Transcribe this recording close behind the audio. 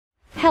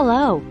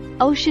Hello,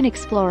 ocean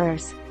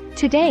explorers.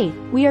 Today,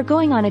 we are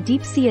going on a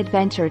deep-sea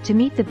adventure to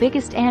meet the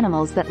biggest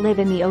animals that live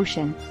in the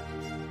ocean.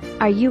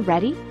 Are you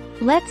ready?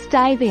 Let's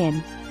dive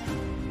in.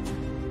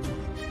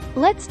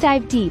 Let's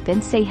dive deep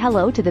and say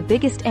hello to the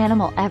biggest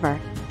animal ever,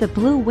 the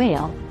blue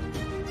whale.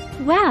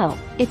 Wow,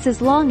 it's as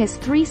long as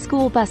 3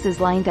 school buses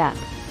lined up.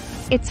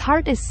 Its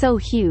heart is so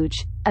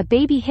huge, a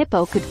baby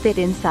hippo could fit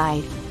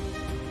inside.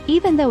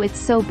 Even though it's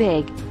so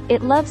big,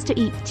 it loves to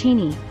eat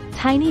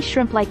tiny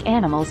shrimp-like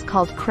animals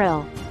called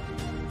krill.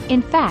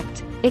 In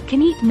fact, it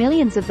can eat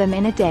millions of them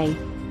in a day.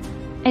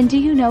 And do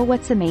you know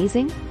what's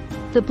amazing?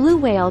 The blue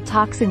whale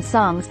talks in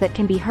songs that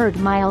can be heard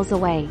miles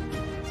away.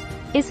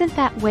 Isn't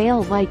that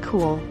whale-like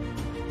cool?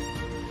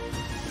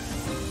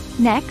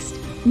 Next,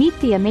 meet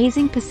the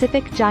amazing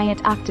Pacific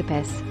Giant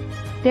Octopus.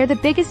 They're the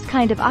biggest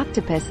kind of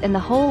octopus in the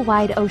whole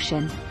wide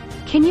ocean.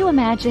 Can you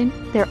imagine?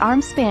 Their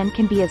arm span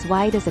can be as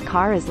wide as a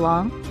car is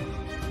long.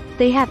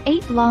 They have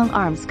 8 long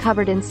arms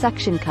covered in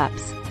suction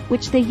cups,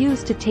 which they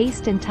use to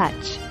taste and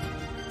touch.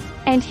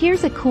 And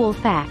here's a cool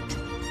fact.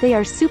 They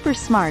are super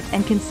smart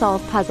and can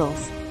solve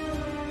puzzles.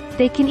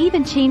 They can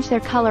even change their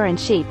color and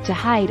shape to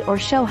hide or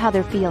show how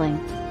they're feeling.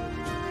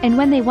 And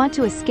when they want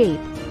to escape,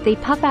 they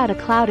puff out a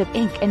cloud of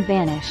ink and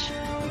vanish.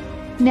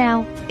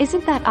 Now,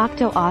 isn't that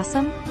octo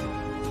awesome?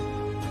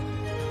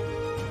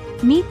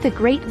 Meet the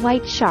great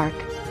white shark,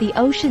 the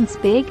ocean's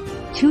big,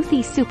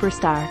 toothy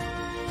superstar.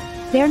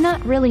 They're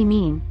not really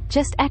mean,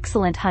 just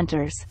excellent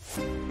hunters.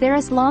 They're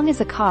as long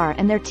as a car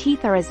and their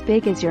teeth are as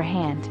big as your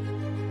hand.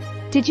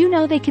 Did you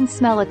know they can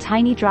smell a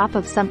tiny drop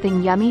of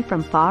something yummy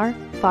from far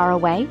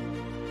away?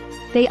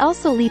 They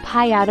also leap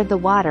high out of the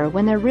water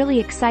when they're really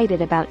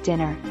excited about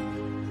dinner.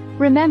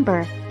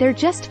 Remember, they're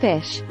just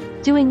fish,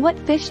 doing what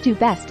fish do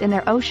best in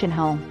their ocean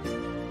home.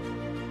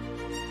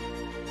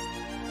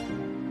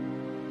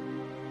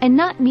 And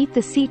not meet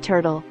the sea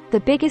turtle, the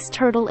biggest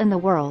turtle in the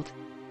world.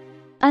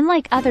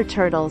 Unlike other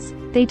turtles,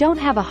 they don't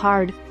have a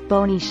hard,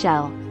 bony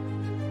shell.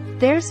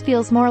 Theirs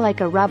feels more like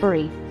a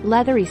rubbery,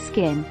 leathery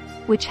skin,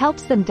 which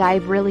helps them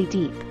dive really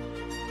deep.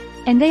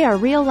 And they are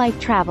real-life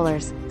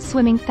travelers,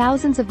 swimming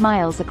thousands of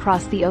miles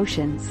across the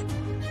oceans.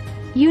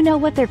 You know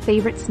what their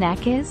favorite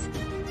snack is?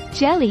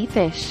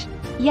 Jellyfish.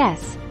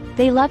 Yes,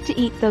 they love to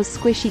eat those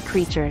squishy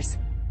creatures.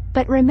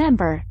 But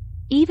remember,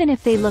 even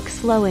if they look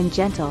slow and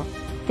gentle,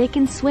 they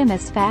can swim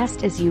as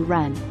fast as you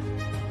run.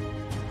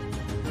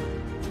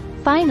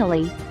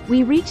 Finally,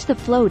 we reach the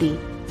floaty.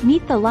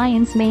 Meet the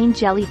lion's mane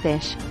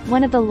jellyfish,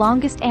 one of the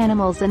longest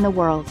animals in the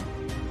world.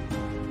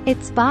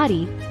 Its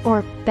body,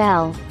 or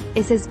bell,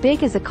 is as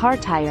big as a car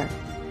tire,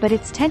 but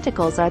its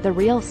tentacles are the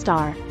real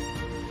star.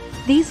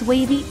 These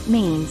wavy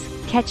manes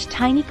catch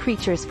tiny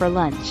creatures for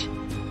lunch.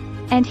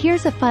 And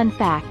here's a fun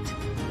fact.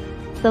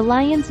 The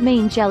lion's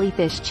mane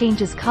jellyfish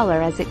changes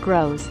color as it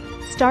grows,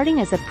 starting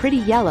as a pretty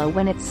yellow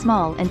when it's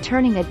small and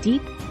turning a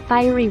deep,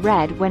 fiery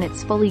red when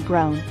it's fully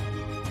grown.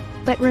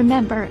 But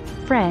remember,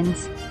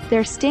 friends,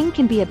 their sting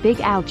can be a big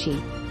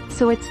ouchie,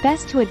 so it's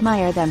best to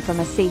admire them from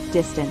a safe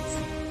distance.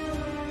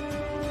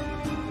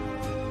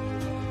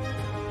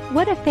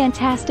 What a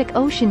fantastic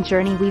ocean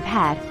journey we've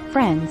had,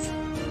 friends.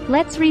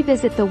 Let's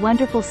revisit the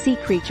wonderful sea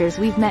creatures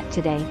we've met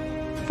today.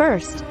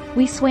 First,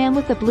 we swam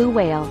with the blue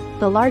whale,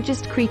 the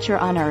largest creature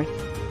on Earth.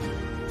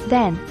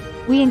 Then,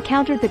 we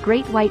encountered the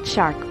great white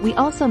shark. We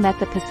also met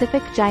the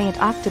Pacific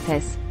Giant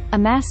Octopus, a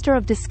master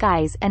of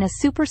disguise and a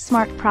super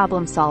smart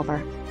problem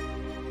solver.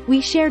 We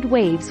shared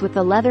waves with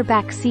the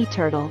Leatherback Sea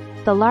Turtle,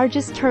 the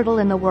largest turtle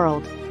in the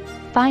world.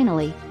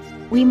 Finally,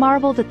 we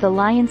marveled at the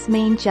lion's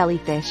mane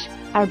jellyfish,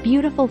 our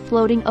beautiful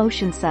floating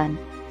ocean sun.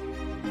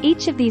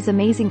 Each of these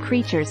amazing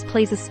creatures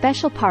plays a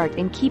special part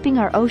in keeping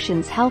our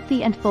oceans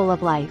healthy and full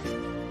of life.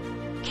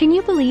 Can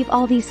you believe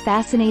all these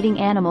fascinating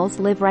animals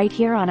live right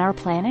here on our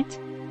planet?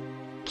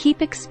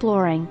 Keep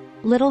exploring,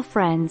 little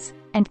friends,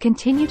 and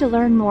continue to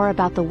learn more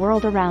about the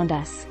world around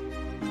us.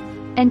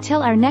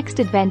 Until our next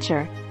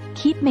adventure,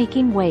 keep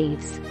making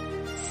waves.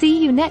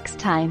 See you next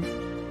time.